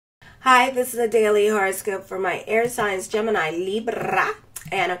Hi, this is a daily horoscope for my air signs Gemini, Libra,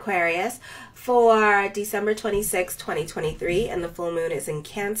 and Aquarius for December 26, 2023, and the full moon is in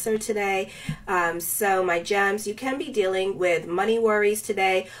Cancer today. So my gems, you can be dealing with money worries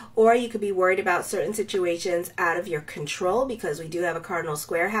today, or you could be worried about certain situations out of your control because we do have a cardinal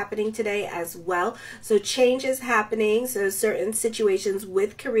square happening today as well. So change is happening, so certain situations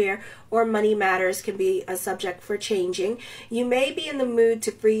with career or money matters can be a subject for changing. You may be in the mood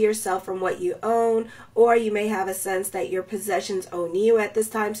to free yourself from what you own, or you may have a sense that your possessions own you at this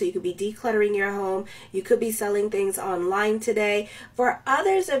time, so you could be decluttering your home. You could be selling things online today. For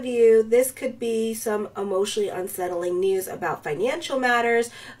others of you, this could be some emotionally unsettling news about financial matters,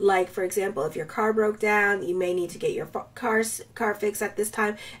 like for example, if your car broke down, you may need to get your car fixed at this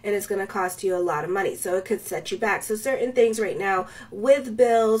time, and it's going to cost you a lot of money, so it could set you back. So certain things right now with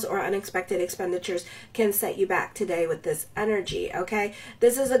bills or unexpected expenditures can set you back today with this energy. Okay,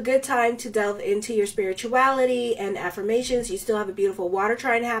 this is a good time to delve into your spirituality and affirmations. You still have a beautiful water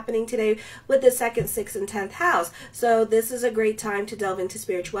trine happening today with the 2nd, 6th, and 10th house. So this is a great time to delve into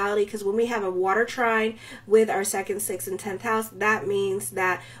spirituality, because when we have a water trine with our 2nd, 6th, and 10th house, that means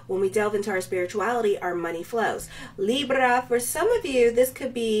that when we delve into our spirituality, our money flows. Libra, for some of you, this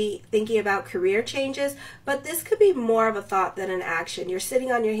could be thinking about career changes, but this could be more of a thought than an action. You're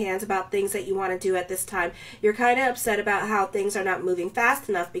sitting on your hands about things that you want to do at this time. You're kind of upset about how things are not moving fast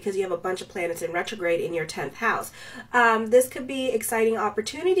enough because you have a bunch of planets in retrograde in your 10th house. This could be exciting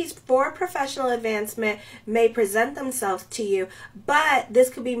opportunities for professional advancement may present themselves to you, but this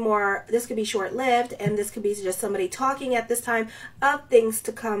could be short-lived, and this could be just somebody talking at this time of things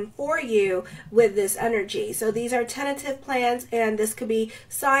to come for you with this energy. So these are tentative plans, and this could be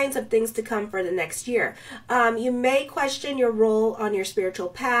signs of things to come for the next year. You may question your role on your spiritual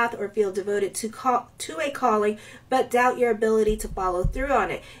path or feel devoted to a calling, but doubt your ability to follow through on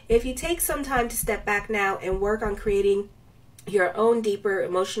it. If you take some time to step back now and work on creating your own deeper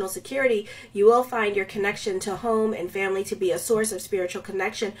emotional security, you will find your connection to home and family to be a source of spiritual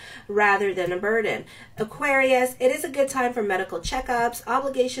connection rather than a burden. Aquarius, it is a good time for medical checkups.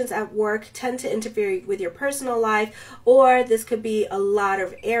 Obligations at work tend to interfere with your personal life, or this could be a lot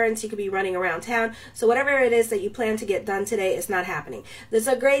of errands you could be running around town. So whatever it is that you plan to get done today is not happening. This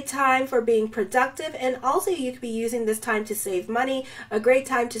is a great time for being productive, and also you could be using this time to save money. A great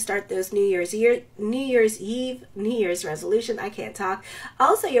time to start those New Year's resolutions. I can't talk.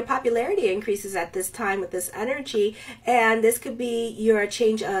 Also, your popularity increases at this time with this energy, and this could be your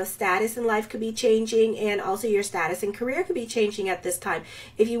change of status in life could be changing, and also your status in career could be changing at this time.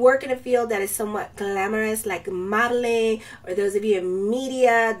 If you work in a field that is somewhat glamorous, like modeling, or those of you in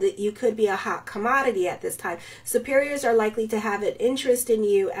media, that you could be a hot commodity at this time. Superiors are likely to have an interest in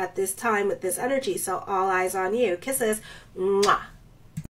you at this time with this energy, so all eyes on you. Kisses. Mwah.